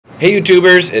Hey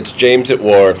YouTubers, it's James at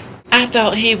War. I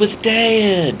thought he was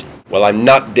dead. Well, I'm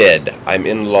not dead. I'm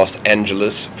in Los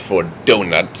Angeles for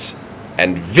donuts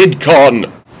and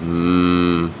VidCon.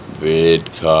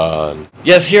 VidCon.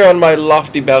 Yes, here on my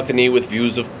lofty balcony with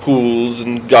views of pools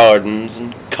and gardens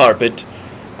and carpet,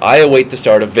 I await the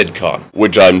start of VidCon,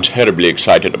 Which I'm terribly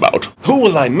excited about. Who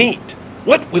will I meet?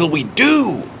 What will we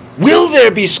do? Will there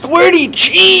be squirty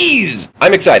cheese?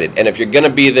 I'm excited, and if you're gonna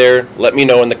be there, let me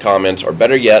know in the comments, or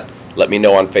better yet, let me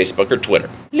know on Facebook or Twitter.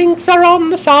 Links are on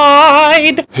the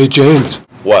side. Hey James,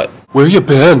 What? where you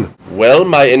been? Well,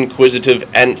 my inquisitive,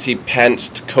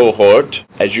 antsy-pantsed cohort,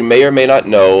 as you may or may not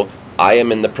know, I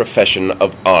am in the profession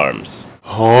of arms.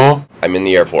 Huh? I'm in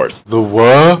the Air Force. The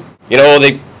what? You know,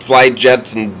 they fly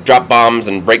jets and drop bombs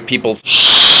and break people's...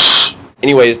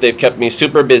 Anyways, they've kept me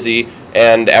super busy,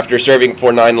 and after serving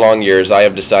for 9 long years, I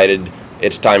have decided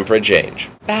it's time for a change.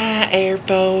 Bye, Air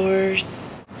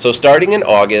Force. So starting in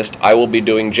August, I will be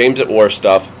doing James at War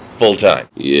stuff full-time.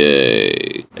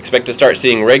 Yay. Expect to start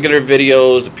seeing regular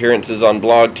videos, appearances on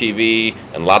Blog TV,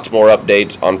 and lots more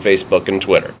updates on Facebook and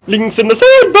Twitter. Links in the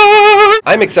sidebar.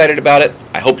 I'm excited about it.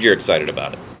 I hope you're excited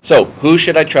about it. So, who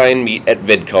should I try and meet at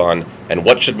VidCon, and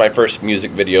what should my first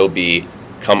music video be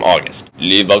come August?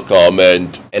 Leave a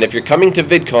comment. And if you're coming to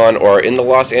VidCon or are in the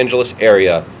Los Angeles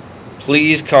area,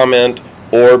 please comment,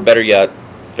 or better yet,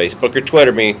 Facebook or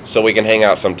Twitter me so we can hang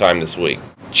out sometime this week.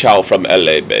 Ciao from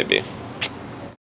LA, baby.